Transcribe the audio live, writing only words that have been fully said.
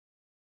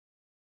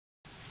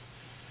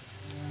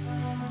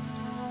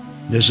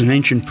There's an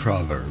ancient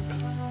proverb,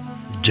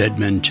 dead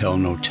men tell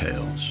no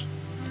tales.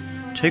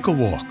 Take a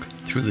walk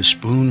through the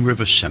Spoon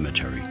River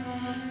Cemetery,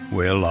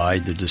 where lie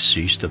the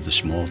deceased of the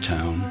small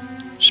town,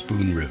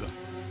 Spoon River.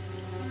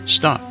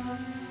 Stop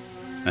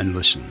and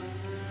listen.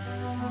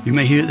 You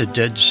may hear the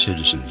dead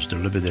citizens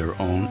deliver their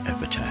own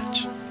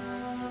epitaphs,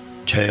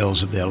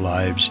 tales of their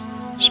lives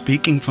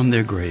speaking from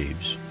their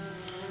graves.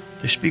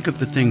 They speak of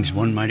the things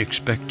one might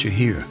expect to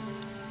hear.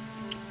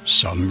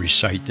 Some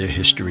recite their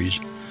histories.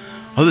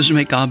 Others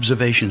make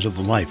observations of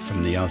life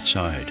from the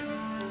outside.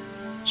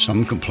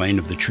 Some complain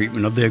of the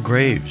treatment of their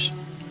graves.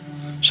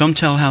 Some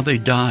tell how they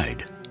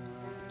died.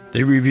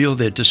 They reveal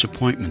their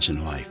disappointments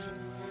in life,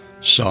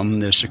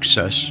 some their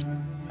success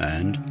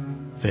and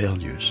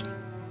failures.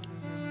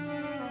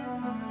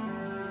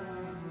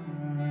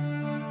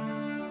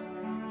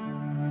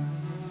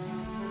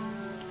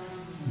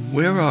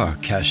 Where are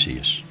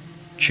Cassius,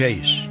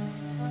 Chase,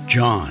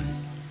 John,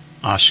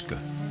 Oscar,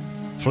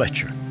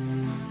 Fletcher,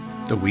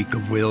 the weak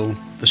of will,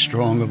 the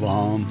strong of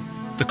arm,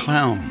 the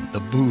clown, the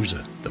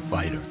boozer, the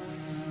fighter?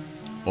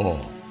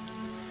 All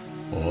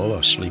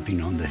are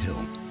sleeping on the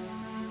hill.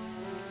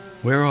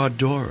 Where are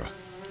Dora,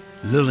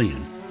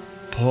 Lillian,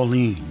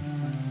 Pauline,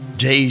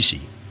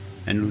 Daisy,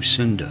 and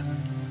Lucinda,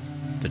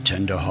 the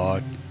tender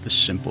heart, the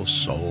simple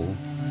soul,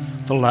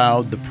 the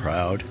loud, the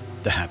proud,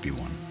 the happy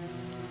one?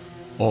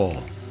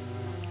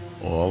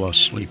 All are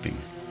sleeping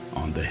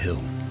on the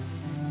hill.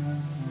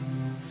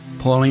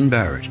 Pauline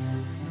Barrett,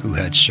 who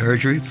had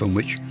surgery from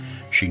which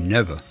she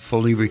never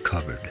fully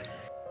recovered.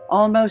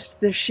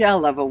 Almost the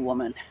shell of a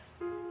woman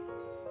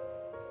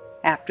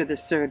after the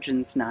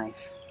surgeon's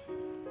knife.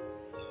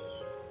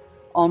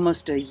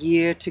 Almost a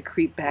year to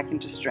creep back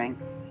into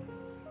strength.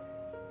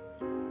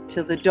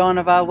 Till the dawn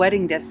of our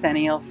wedding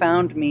decennial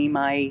found me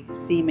my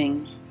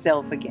seeming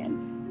self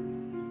again.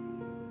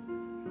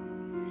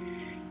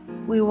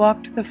 We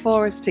walked the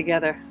forest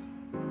together,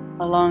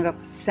 along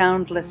a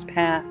soundless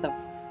path of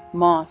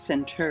moss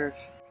and turf.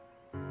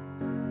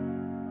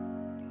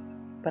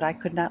 But I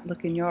could not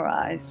look in your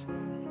eyes,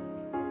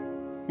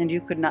 and you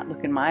could not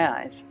look in my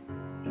eyes,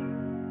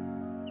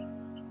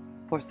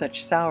 for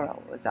such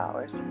sorrow was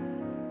ours.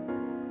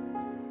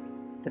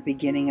 The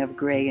beginning of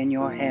gray in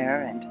your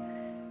hair, and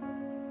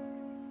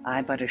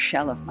I but a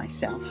shell of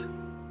myself.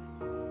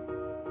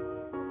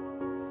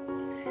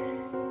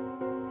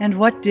 And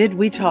what did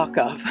we talk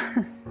of?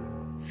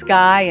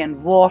 Sky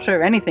and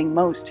water, anything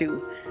most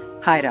to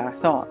hide our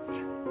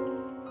thoughts.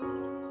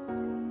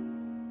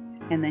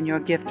 And then your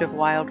gift of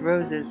wild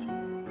roses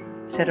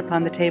set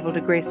upon the table to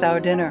grace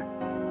our dinner.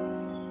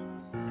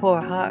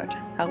 Poor heart,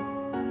 how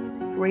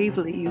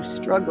bravely you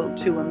struggled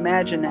to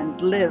imagine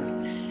and live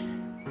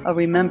a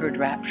remembered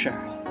rapture.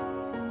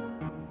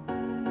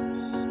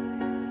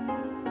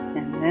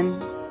 And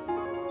then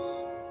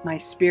my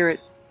spirit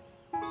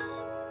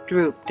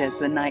drooped as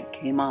the night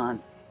came on,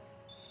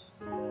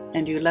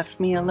 and you left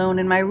me alone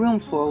in my room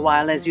for a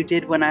while, as you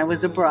did when I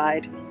was a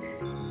bride.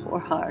 Poor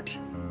heart.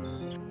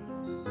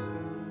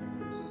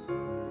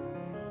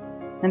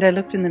 And I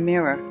looked in the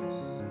mirror,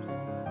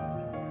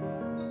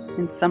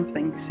 and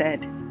something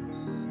said,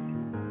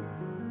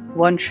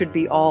 one should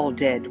be all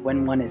dead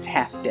when one is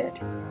half dead,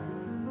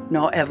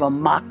 nor ever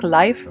mock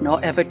life,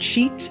 nor ever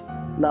cheat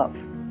love.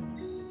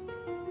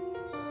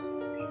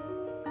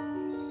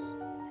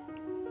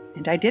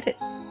 And I did it,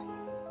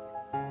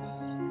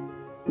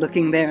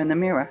 looking there in the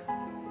mirror.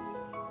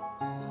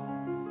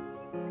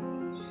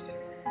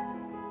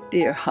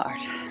 Dear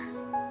heart,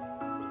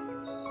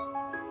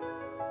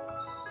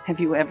 have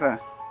you ever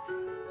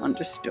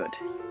understood?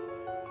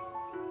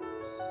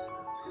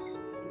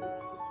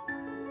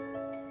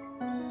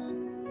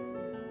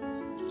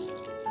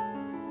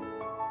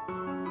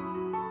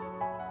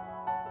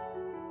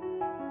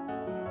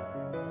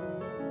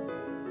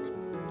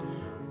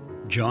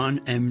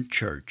 John M.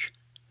 Church,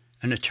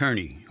 an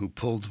attorney who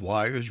pulled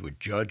wires with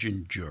judge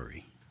and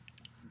jury.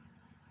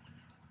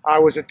 I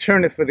was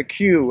attorney for the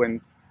Q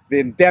and the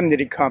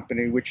indemnity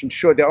company, which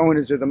insured the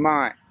owners of the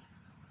mine.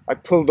 I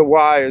pulled the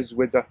wires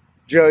with the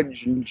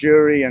judge and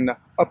jury and the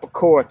upper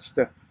courts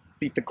to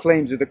beat the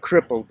claims of the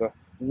cripple, the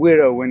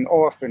widow and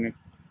orphan, and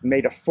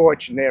made a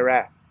fortune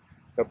thereat.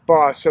 The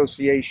Bar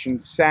Association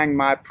sang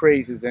my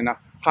praises in a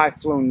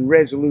high-flown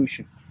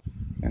resolution,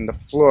 and the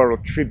floral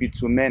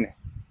tributes were many.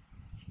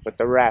 But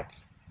the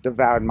rats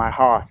devoured my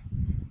heart,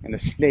 and the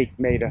snake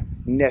made a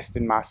nest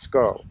in my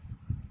skull.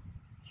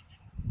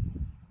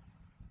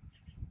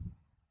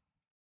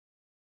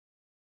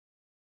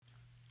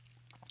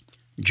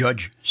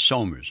 Judge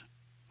Somers,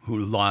 who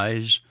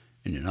lies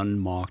in an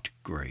unmarked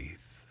grave.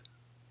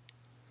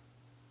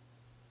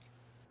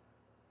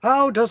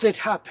 How does it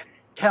happen,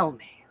 tell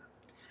me,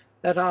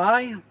 that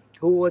I,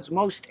 who was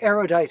most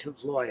erudite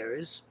of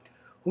lawyers,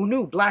 who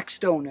knew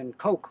Blackstone and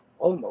Coke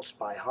almost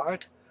by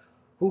heart,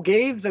 who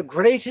gave the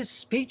greatest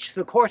speech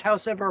the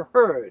courthouse ever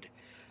heard,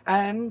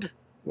 and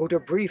wrote a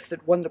brief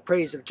that won the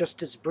praise of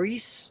Justice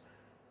Breese,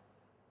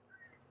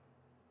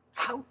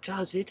 how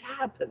does it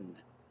happen,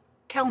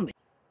 tell me,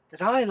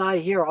 that I lie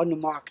here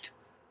unmarked,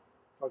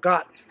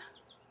 forgotten,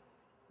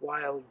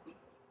 while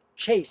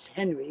Chase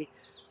Henry,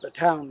 the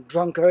town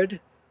drunkard,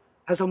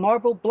 has a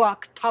marble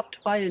block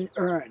topped by an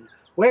urn,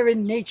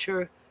 wherein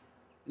nature,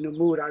 in a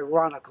mood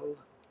ironical,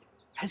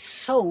 has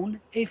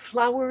sown a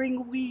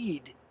flowering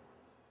weed.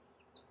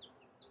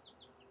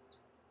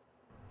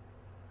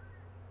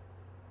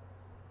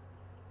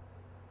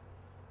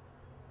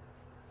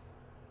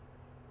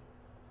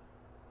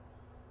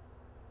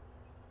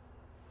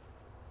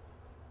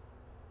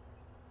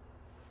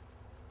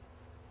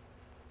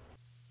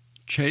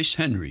 Chase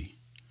Henry,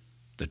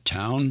 the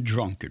town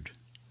drunkard.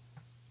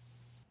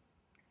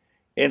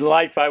 In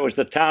life, I was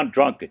the town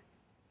drunkard.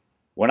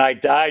 When I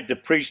died, the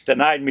priest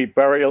denied me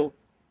burial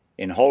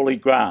in holy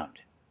ground,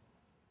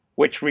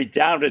 which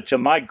redounded to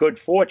my good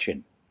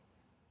fortune.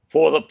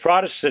 For the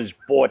Protestants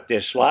bought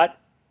this lot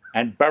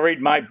and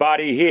buried my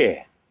body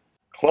here,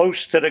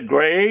 close to the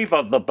grave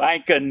of the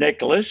banker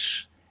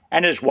Nicholas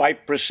and his wife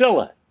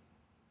Priscilla.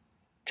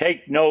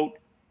 Take note,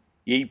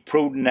 ye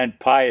prudent and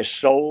pious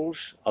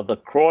souls, of the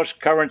cross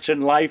currents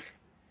in life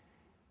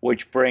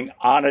which bring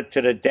honor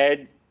to the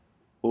dead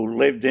who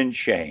lived in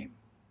shame.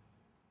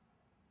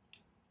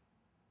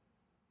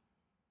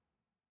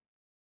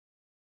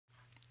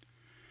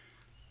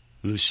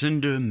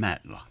 Lucinda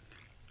Matlock.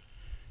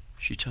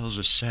 She tells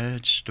a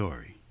sad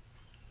story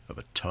of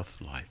a tough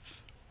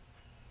life.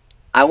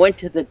 I went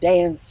to the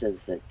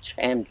dances at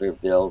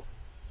Chandlerville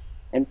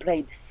and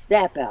played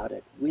snap out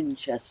at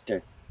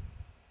Winchester.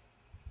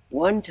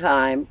 One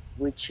time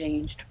we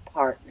changed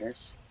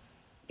partners,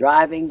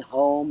 driving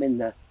home in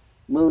the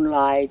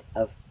moonlight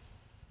of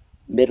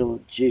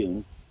middle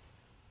June,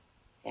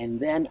 and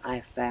then I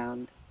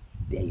found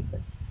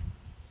Davis.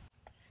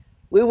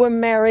 We were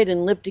married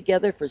and lived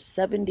together for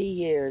 70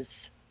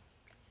 years,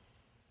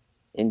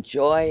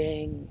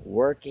 enjoying,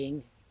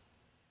 working,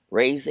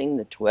 raising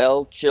the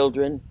 12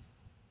 children,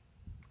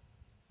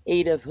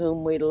 8 of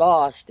whom we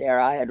lost ere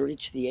I had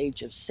reached the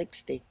age of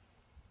 60.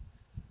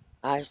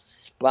 I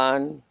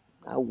spun,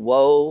 I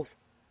wove,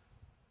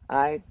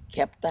 I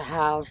kept the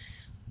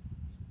house,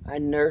 I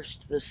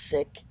nursed the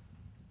sick,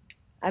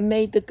 I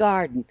made the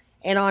garden,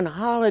 and on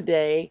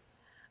holiday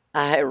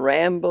I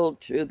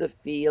rambled through the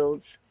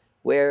fields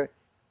where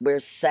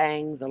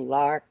sang the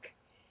lark,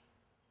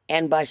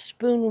 and by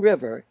Spoon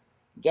River,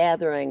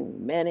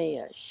 gathering many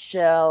a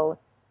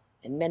shell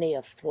and many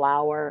a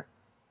flower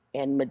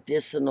and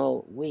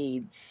medicinal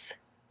weeds,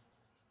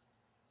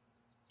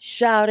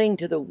 shouting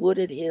to the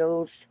wooded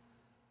hills,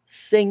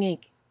 singing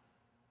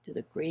to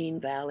the green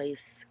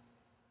valleys.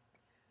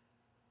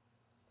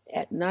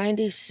 At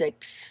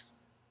 96,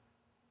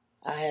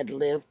 I had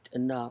lived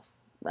enough,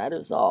 that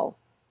is all,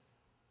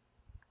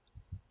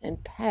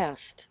 and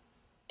passed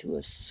to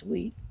a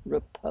sweet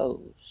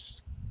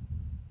repose.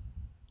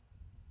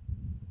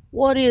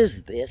 What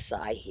is this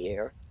I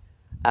hear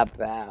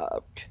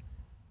about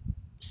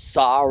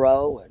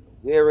sorrow and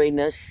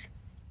weariness,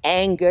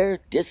 anger,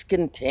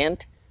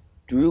 discontent,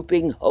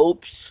 drooping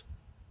hopes,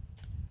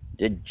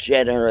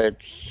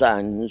 degenerate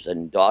sons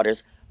and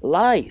daughters?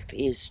 Life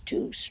is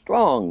too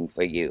strong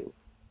for you.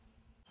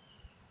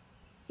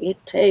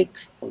 It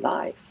takes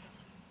life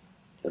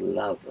to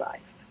love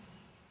life.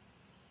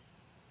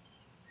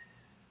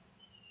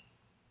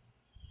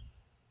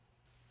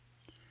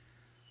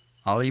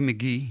 Ollie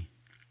McGee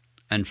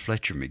and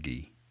Fletcher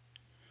McGee.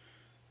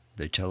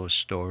 They tell a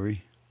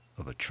story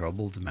of a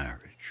troubled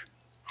marriage.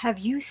 Have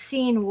you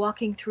seen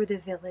walking through the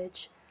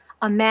village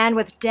a man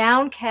with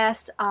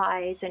downcast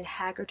eyes and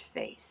haggard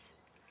face?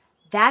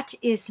 That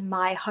is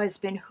my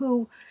husband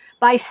who,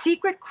 by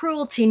secret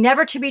cruelty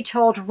never to be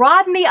told,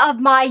 robbed me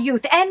of my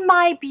youth and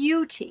my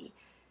beauty,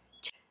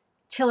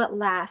 till at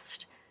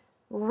last,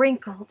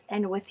 wrinkled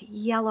and with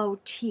yellow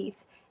teeth,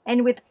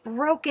 and with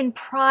broken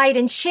pride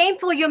and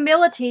shameful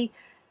humility,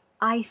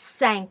 I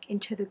sank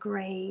into the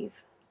grave.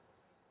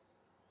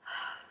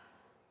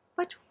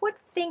 But what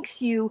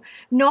thinks you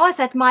gnaws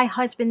at my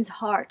husband's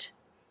heart?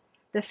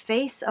 The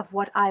face of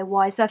what I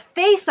was, the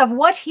face of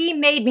what he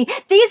made me,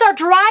 these are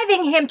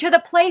driving him to the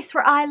place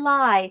where I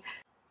lie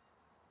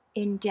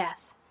in death.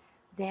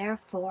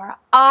 Therefore,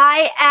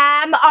 I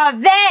am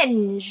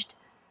avenged.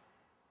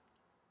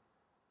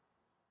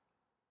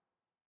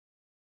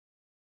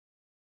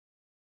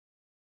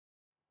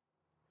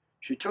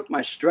 She took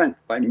my strength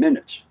by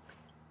minutes.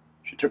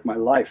 She took my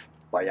life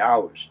by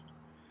hours.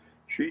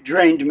 She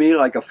drained me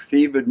like a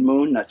fevered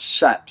moon that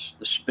saps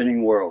the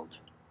spinning world.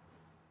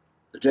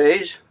 The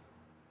days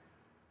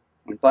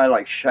went by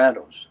like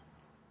shadows.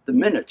 The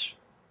minutes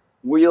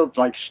wheeled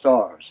like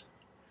stars.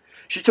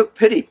 She took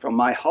pity from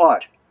my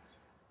heart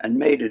and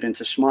made it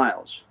into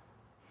smiles.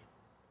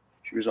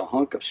 She was a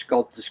hunk of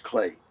sculptor's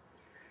clay.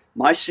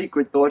 My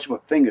secret thoughts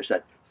were fingers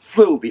that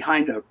flew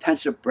behind her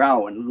pensive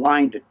brow and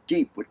lined it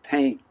deep with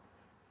pain.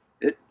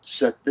 It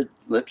set the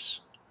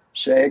lips,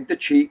 sagged the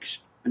cheeks,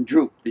 and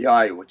drooped the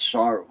eye with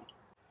sorrow.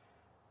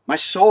 My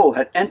soul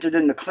had entered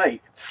in the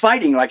clay,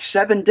 fighting like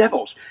 7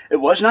 devils. It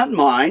was not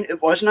mine,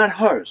 it was not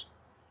hers.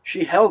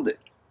 She held it,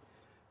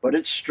 but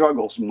its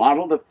struggles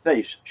modeled a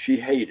face she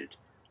hated,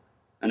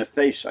 and a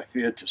face I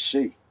feared to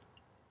see.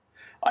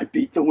 I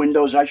beat the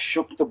windows, I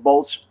shook the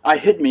bolts, I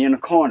hid me in a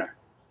corner.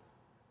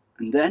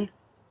 And then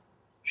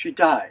she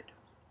died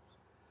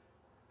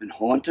and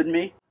haunted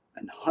me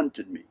and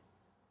hunted me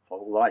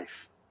for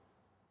life.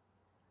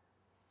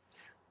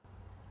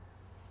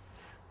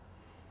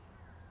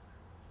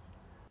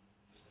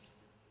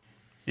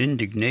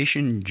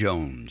 Indignation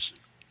Jones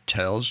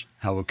tells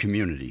how a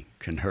community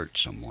can hurt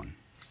someone.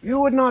 You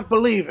would not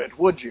believe it,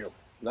 would you,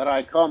 that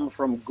I come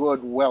from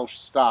good Welsh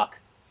stock,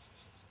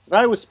 that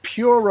I was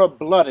purer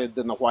blooded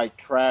than the white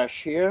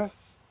trash here,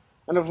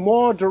 and of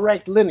more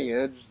direct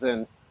lineage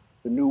than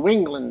the New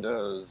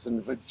Englanders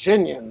and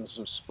Virginians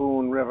of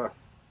Spoon River.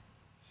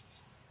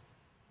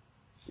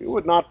 You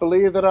would not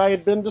believe that I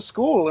had been to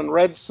school and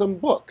read some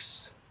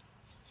books.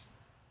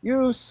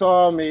 You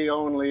saw me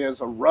only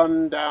as a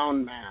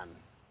run-down man,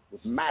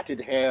 with matted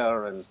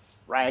hair and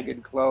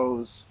ragged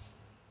clothes.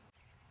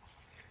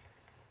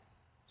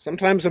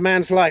 Sometimes a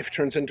man's life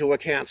turns into a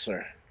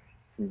cancer,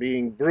 from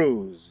being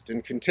bruised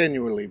and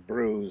continually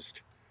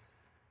bruised,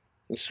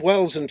 and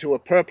swells into a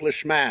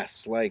purplish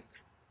mass like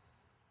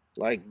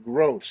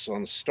growths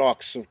on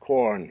stalks of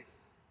corn.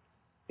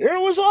 Here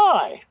was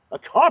I, a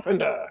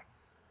carpenter,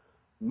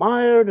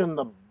 mired in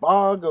the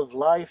bog of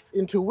life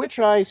into which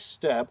I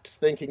stepped,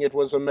 thinking it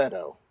was a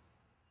meadow,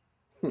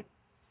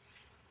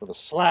 with a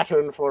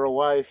slattern for a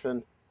wife,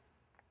 and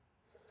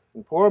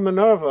poor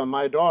Minerva,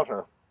 my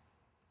daughter,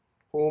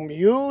 whom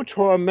you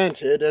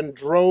tormented and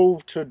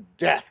drove to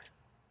death.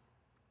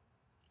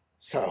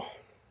 So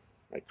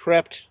I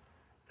crept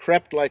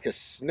like a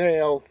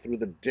snail through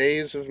the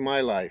days of my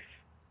life.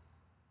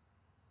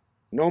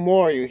 No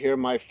more you hear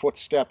my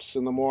footsteps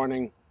in the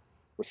morning,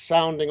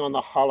 resounding on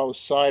the hollow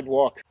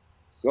sidewalk,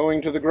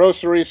 going to the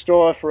grocery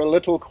store for a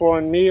little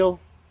cornmeal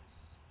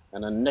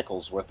and a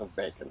nickel's worth of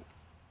bacon.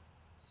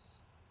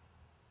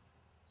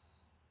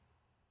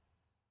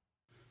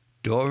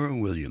 Dora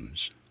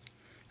Williams,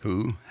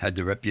 who had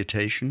the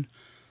reputation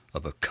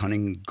of a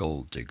cunning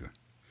gold digger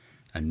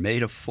and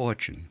made a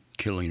fortune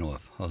killing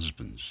off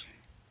husbands.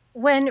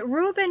 When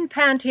Reuben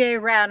Pantier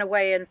ran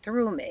away and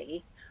threw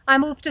me, I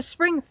moved to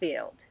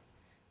Springfield.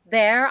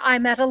 There I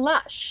met a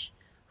lush,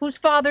 whose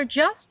father,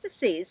 just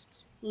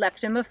deceased,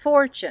 left him a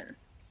fortune.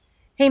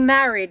 He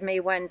married me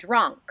when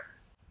drunk.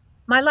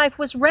 My life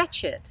was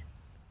wretched.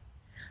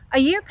 A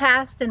year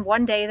passed, and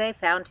one day they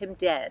found him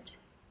dead.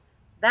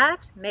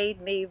 That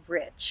made me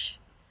rich.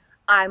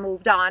 I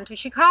moved on to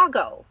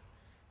Chicago.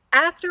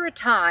 After a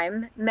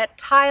time, met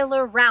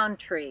Tyler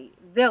Roundtree,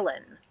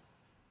 villain.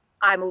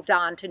 I moved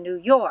on to New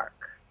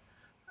York.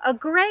 A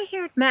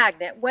gray-haired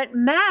magnate went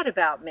mad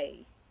about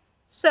me.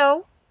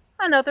 So,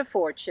 another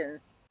fortune.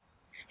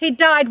 He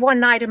died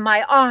one night in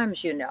my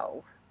arms, you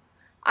know.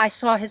 I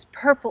saw his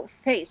purple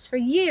face for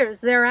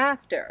years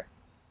thereafter.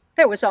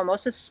 There was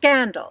almost a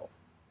scandal.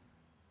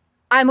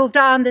 I moved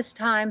on this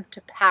time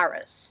to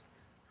Paris.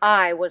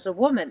 I was a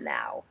woman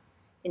now,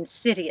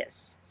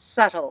 insidious,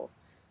 subtle,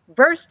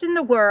 versed in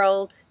the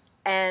world,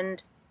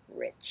 and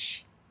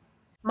rich.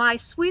 My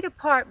sweet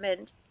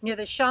apartment near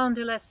the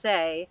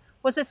Champs-Élysées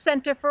was a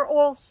center for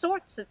all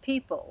sorts of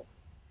people.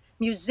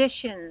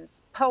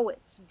 Musicians,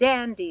 poets,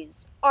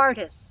 dandies,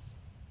 artists,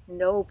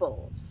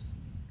 nobles,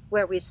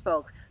 where we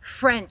spoke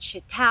French,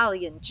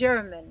 Italian,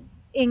 German,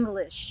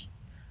 English.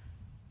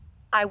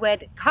 I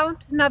wed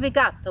Count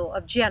Navigato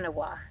of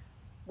Genoa.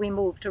 We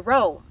moved to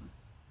Rome.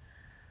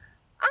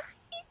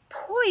 He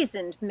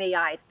poisoned me,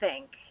 I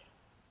think.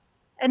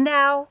 And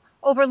now,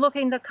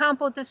 overlooking the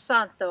Campo de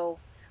Santo,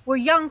 where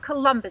young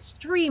Columbus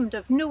dreamed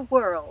of new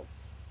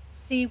worlds,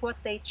 see what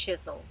they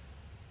chiseled.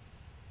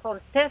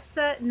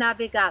 Contessa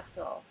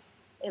Navigato,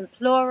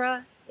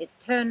 implora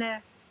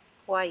eterne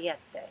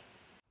quiete.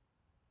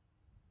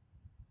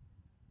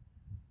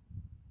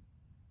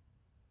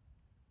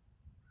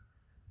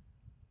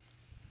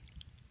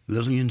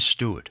 Lillian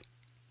Stewart,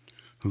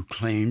 who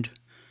claimed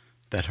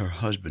that her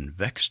husband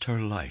vexed her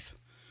life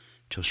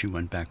till she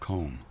went back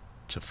home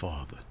to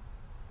father.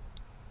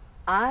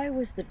 I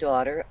was the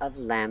daughter of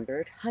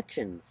Lambert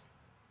Hutchins,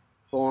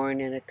 born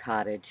in a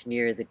cottage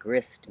near the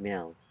grist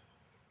mill,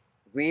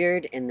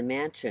 reared in the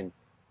mansion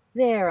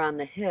there on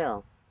the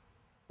hill,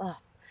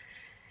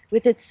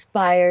 with its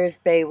spires,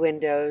 bay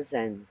windows,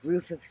 and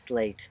roof of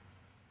slate.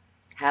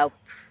 How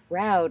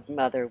proud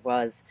mother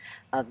was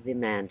of the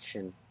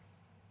mansion,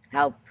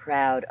 how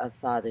proud of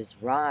father's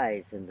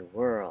rise in the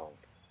world,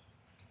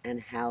 and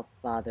how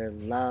father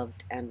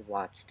loved and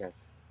watched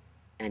us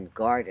and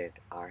guarded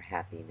our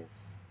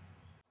happiness.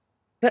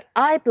 But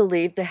I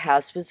believed the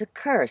house was a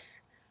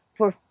curse,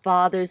 for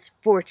father's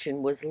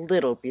fortune was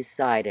little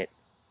beside it.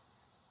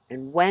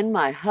 And when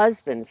my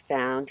husband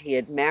found he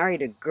had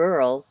married a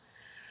girl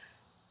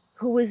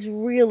who was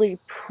really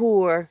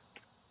poor,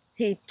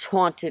 he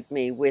taunted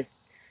me with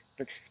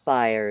the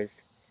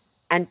spires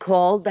and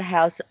called the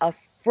house a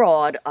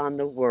fraud on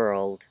the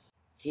world.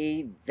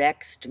 He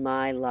vexed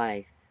my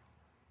life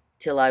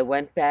till I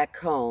went back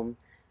home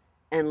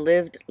and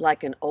lived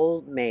like an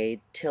old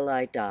maid till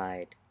I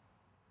died,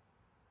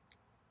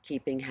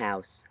 keeping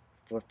house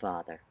for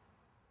father.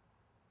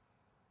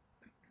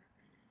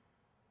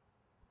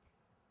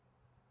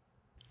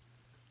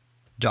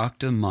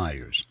 Dr.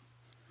 Myers,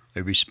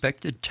 a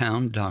respected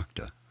town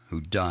doctor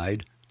who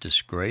died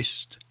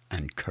disgraced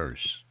and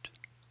cursed.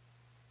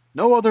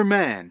 No other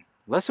man,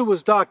 unless it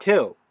was Doc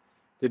Hill,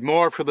 did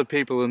more for the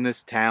people in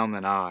this town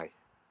than I.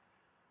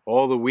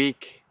 All the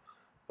weak,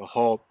 the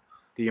halt,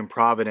 the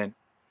improvident,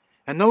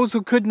 and those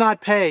who could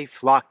not pay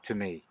flocked to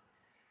me.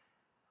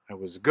 I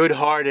was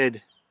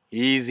good-hearted,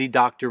 easy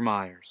Dr.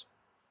 Myers.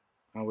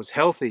 I was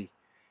healthy,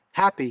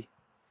 happy,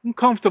 and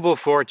comfortable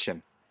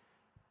fortune.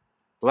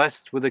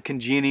 Blessed with a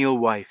congenial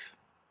wife.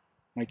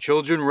 My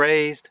children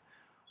raised,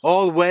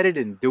 all wedded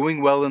and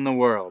doing well in the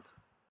world.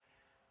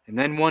 And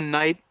then one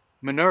night,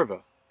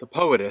 Minerva, the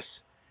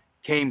poetess,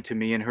 came to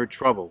me in her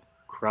trouble,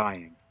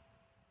 crying.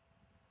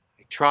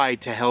 I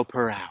tried to help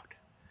her out.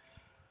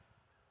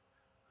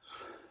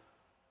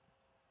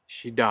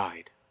 She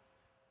died.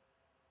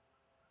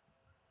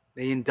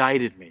 They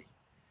indicted me.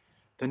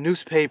 The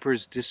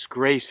newspapers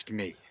disgraced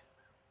me.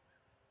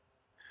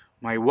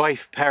 My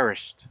wife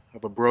perished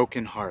of a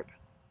broken heart.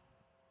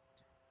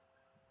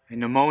 And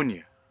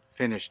pneumonia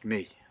finished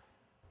me.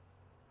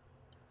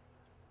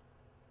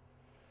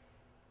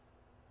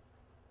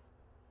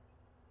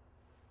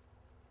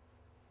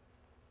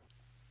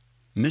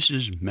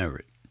 Mrs.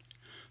 Merritt,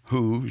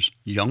 whose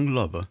young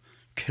lover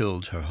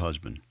killed her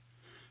husband,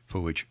 for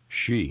which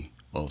she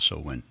also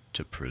went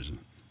to prison.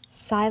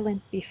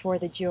 Silent before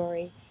the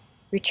jury,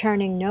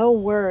 returning no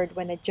word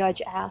when the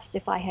judge asked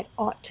if I had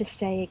aught to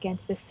say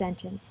against the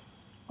sentence,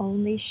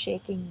 only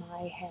shaking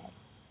my head.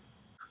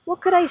 What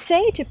could I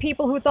say to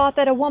people who thought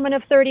that a woman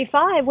of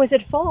 35 was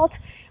at fault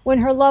when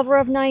her lover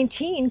of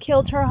 19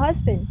 killed her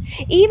husband,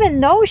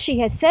 even though she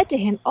had said to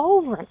him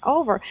over and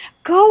over,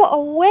 "Go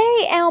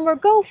away, Elmer,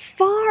 go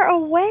far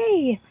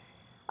away.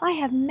 I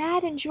have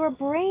maddened your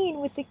brain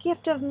with the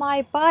gift of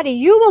my body.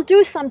 You will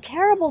do some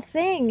terrible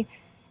thing."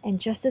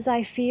 And just as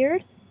I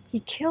feared,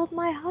 he killed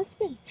my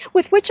husband,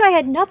 with which I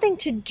had nothing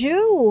to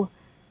do.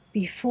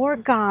 Before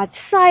God,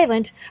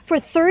 silent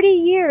for 30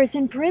 years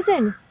in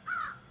prison.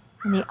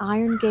 And the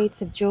iron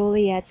gates of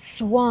Joliet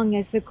swung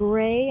as the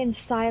gray and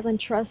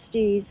silent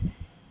trustees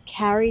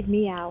carried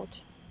me out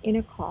in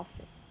a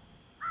coffin.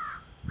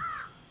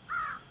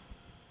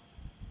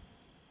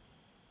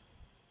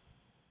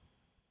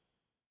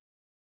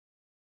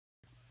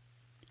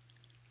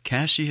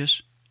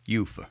 Cassius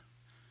Euphor,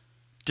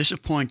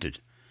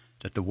 disappointed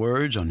that the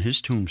words on his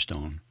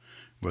tombstone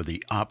were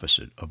the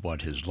opposite of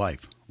what his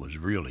life was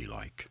really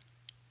like.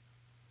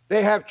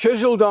 They have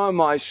chiseled on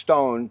my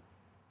stone,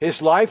 his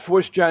life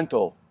was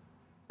gentle,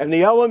 and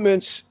the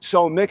elements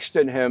so mixed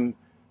in him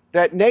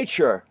that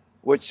nature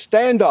would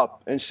stand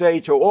up and say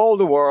to all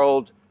the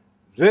world,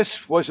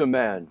 "This was a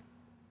man."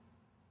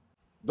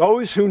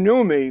 Those who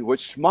knew me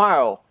would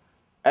smile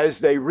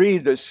as they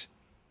read this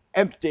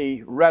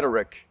empty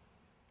rhetoric.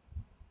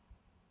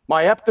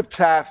 My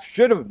epitaph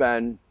should have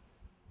been,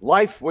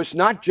 "Life was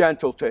not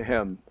gentle to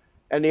him,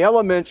 and the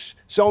elements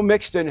so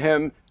mixed in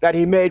him that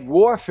he made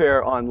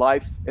warfare on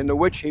life in the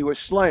which he was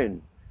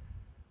slain.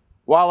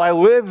 While I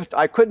lived,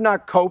 I could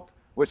not cope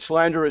with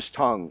slanderous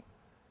tongue.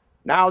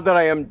 Now that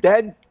I am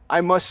dead,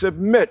 I must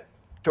submit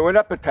to an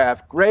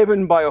epitaph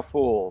graven by a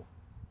fool."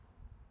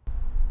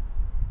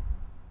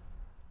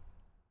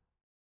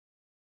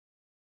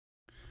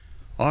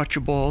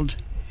 Archibald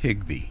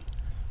Higbee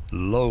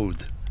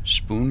loathed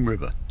Spoon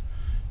River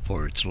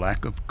for its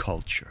lack of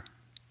culture.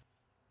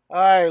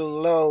 I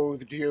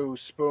loathed you,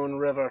 Spoon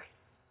River.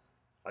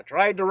 I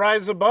tried to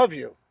rise above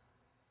you.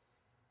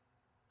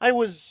 I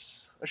was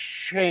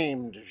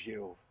ashamed of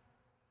you.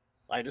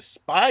 I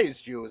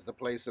despised you as the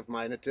place of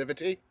my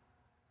nativity.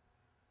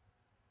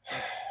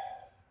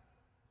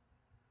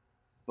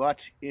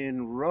 But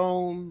in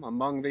Rome,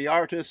 among the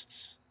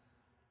artists,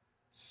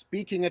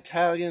 speaking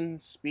Italian,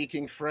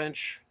 speaking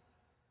French,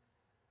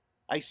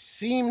 I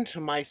seemed to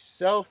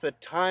myself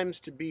at times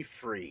to be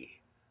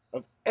free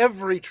of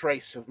every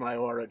trace of my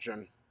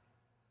origin.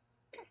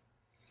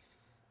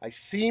 I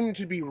seemed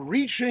to be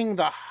reaching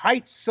the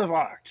heights of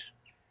art,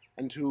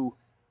 and to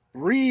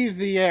breathe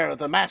the air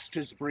the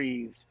masters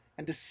breathed,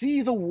 and to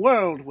see the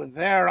world with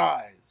their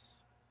eyes.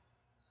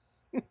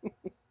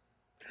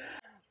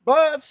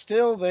 But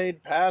still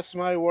they'd pass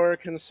my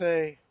work and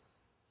say,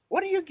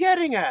 "What are you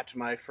getting at,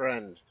 my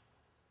friend?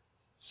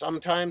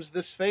 Sometimes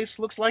this face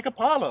looks like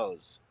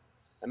Apollo's,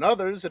 and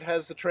others it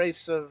has the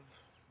trace of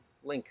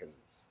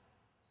Lincoln's."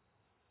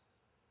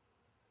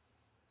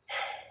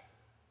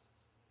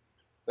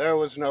 There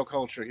was no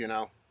culture, you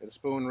know, in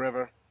Spoon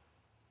River.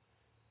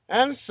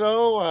 And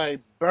so I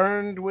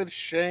burned with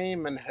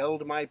shame and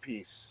held my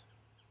peace.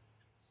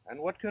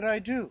 And what could I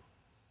do?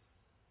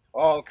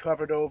 All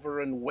covered over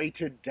and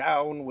weighted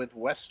down with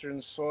western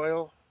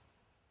soil,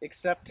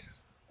 except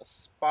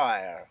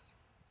aspire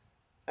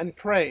and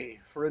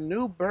pray for a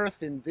new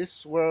birth in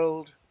this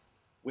world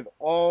with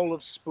all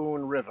of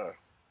Spoon River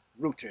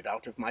rooted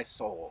out of my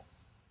soul.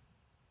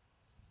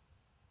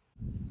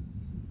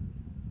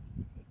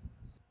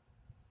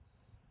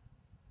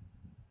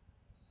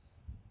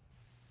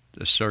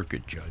 The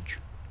circuit judge,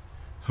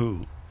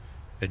 who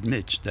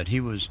admits that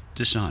he was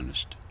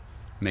dishonest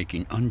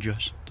making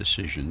unjust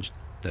decisions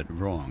that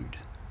wronged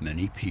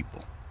many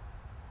people.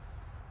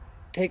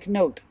 Take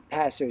note,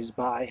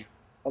 passers-by,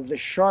 of the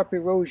sharp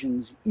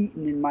erosions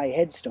eaten in my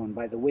headstone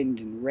by the wind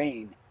and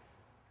rain,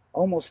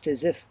 almost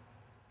as if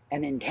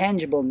an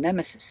intangible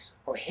nemesis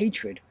or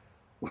hatred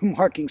were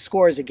marking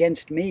scores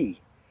against me,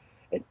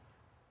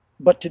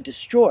 but to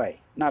destroy,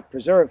 not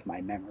preserve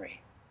my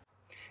memory.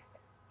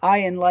 I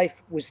in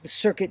life was the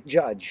circuit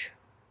judge,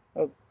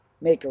 a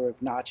maker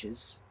of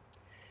notches,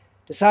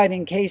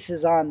 deciding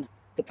cases on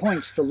the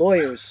points the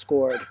lawyers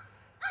scored,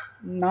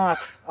 not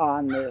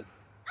on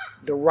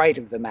the right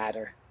of the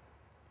matter.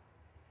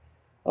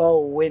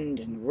 Oh, wind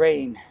and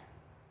rain,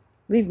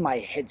 leave my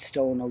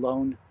headstone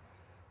alone,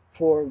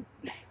 for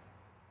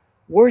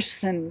worse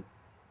than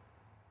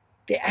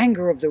the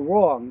anger of the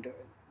wronged,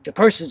 the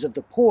curses of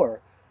the poor,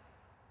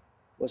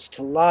 was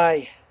to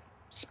lie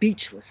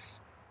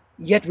speechless,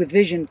 yet with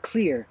vision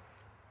clear,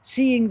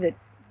 seeing that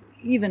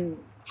even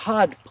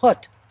Hod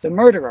Put, the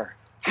murderer,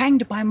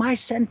 hanged by my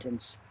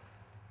sentence,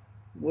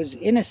 was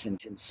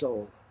innocent in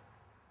soul,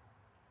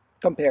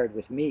 compared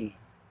with me.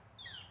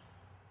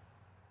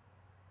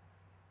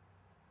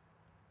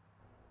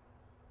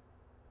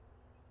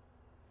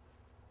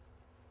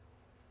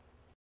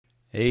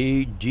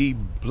 A.D.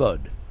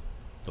 Blood,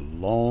 the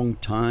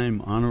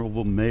long-time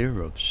honorable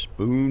mayor of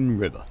Spoon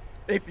River.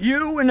 If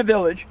you in the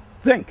village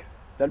think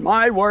that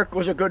my work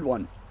was a good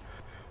one,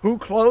 who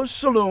closed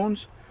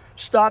saloons,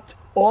 stopped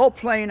all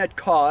playing at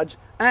cards,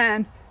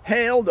 and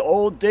hailed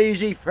old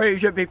Daisy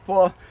Fraser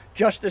before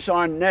Justice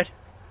Arnett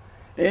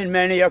in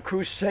many a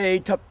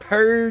crusade to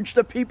purge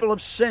the people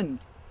of sin,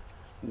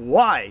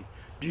 why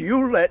do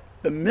you let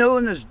the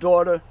milliner's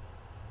daughter,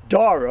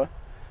 Dora,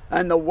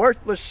 and the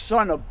worthless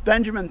son of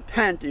Benjamin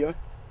Pantier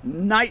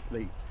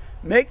nightly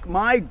make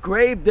my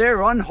grave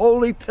their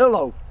unholy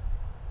pillow?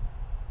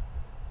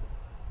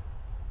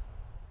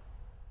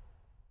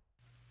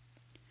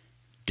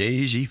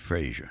 Daisy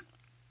Fraser,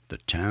 the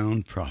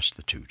town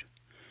prostitute,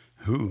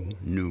 who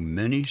knew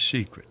many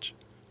secrets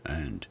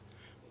and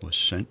was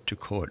sent to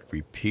court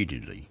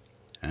repeatedly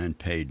and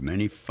paid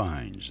many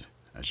fines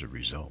as a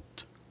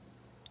result.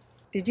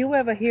 Did you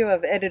ever hear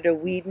of Editor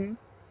Whedon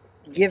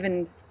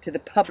giving to the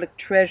public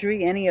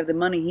treasury any of the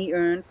money he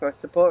earned for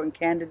supporting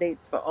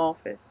candidates for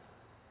office?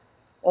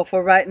 Or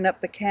for writing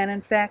up the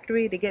cannon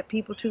factory to get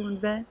people to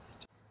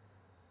invest?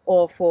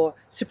 Or for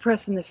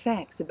suppressing the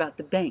facts about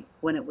the bank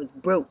when it was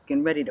broke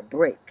and ready to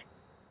break?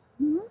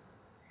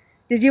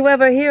 Did you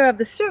ever hear of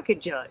the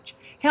circuit judge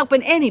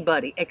helping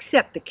anybody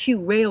except the Q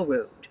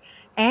Railroad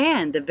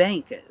and the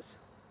bankers?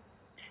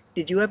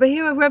 Did you ever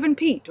hear of Reverend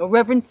Pete or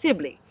Reverend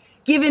Sibley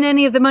giving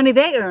any of the money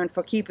they earned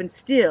for keeping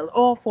still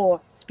or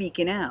for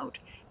speaking out,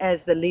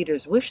 as the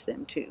leaders wished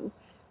them to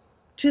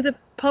the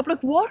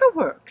public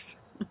waterworks?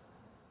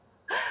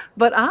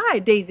 But I,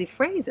 Daisy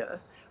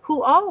Fraser,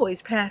 who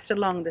always passed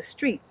along the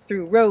streets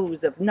through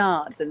rows of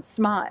nods and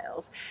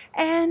smiles,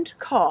 and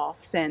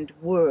coughs and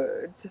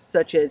words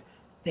such as,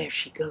 "There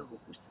she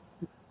goes,"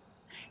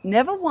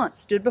 never once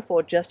stood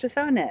before Justice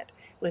Arnett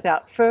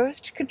without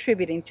first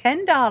contributing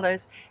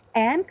 $10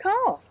 and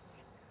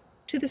costs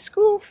to the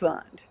school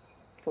fund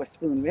for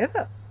Spoon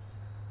River.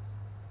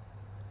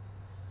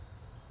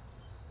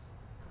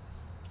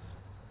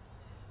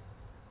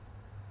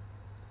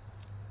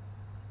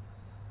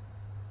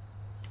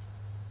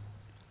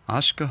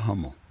 Oscar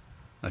Hummel,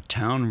 a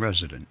town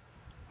resident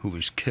who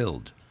was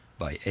killed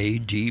by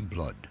A.D.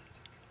 Blood.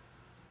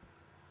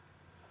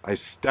 I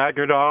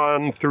staggered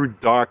on through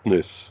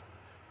darkness.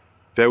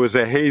 There was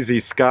a hazy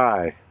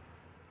sky,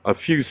 a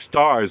few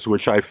stars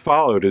which I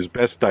followed as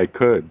best I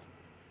could.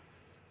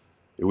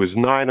 It was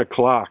 9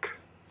 o'clock.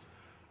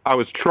 I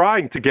was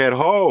trying to get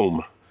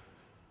home,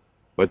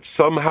 but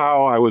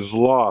somehow I was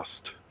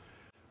lost,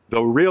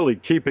 though really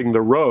keeping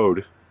the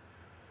road.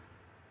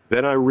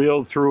 Then I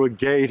reeled through a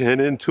gate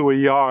and into a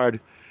yard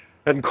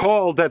and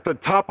called at the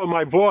top of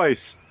my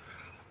voice,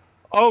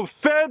 "Oh,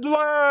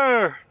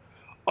 fiddler!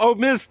 Oh,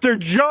 Mr.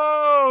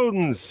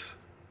 Jones!"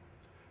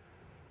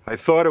 I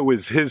thought it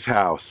was his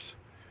house,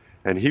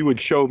 and he would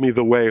show me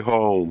the way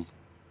home.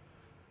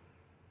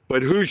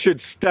 But who should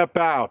step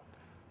out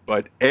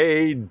but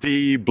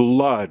A.D.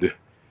 Blood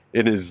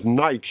in his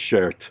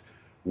nightshirt,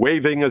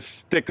 waving a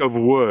stick of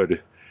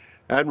wood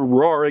and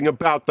roaring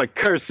about the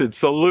cursed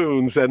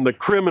saloons and the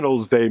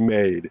criminals they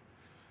made.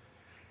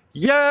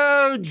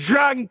 "You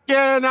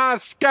drunken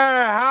Oscar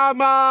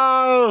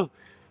Hummel!"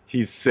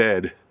 he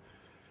said,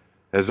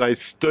 as I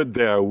stood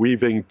there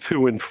weaving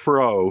to and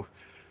fro,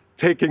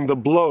 taking the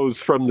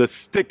blows from the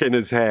stick in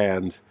his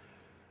hand,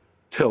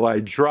 till I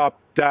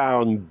dropped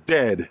down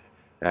dead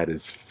at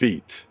his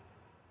feet.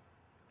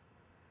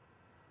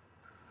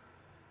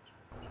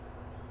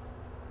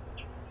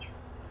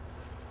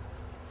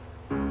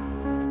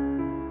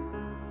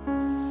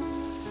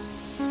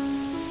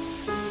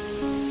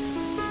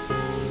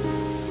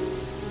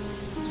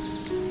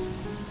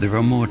 There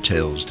are more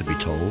tales to be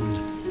told.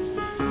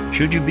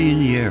 Should you be in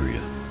the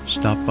area,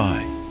 stop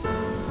by,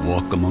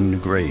 walk among the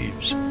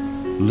graves,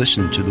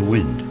 listen to the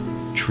wind,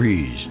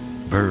 trees,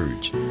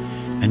 birds,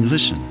 and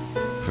listen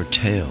for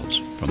tales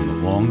from the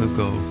long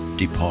ago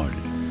departed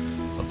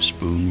of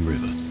Spoon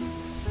River.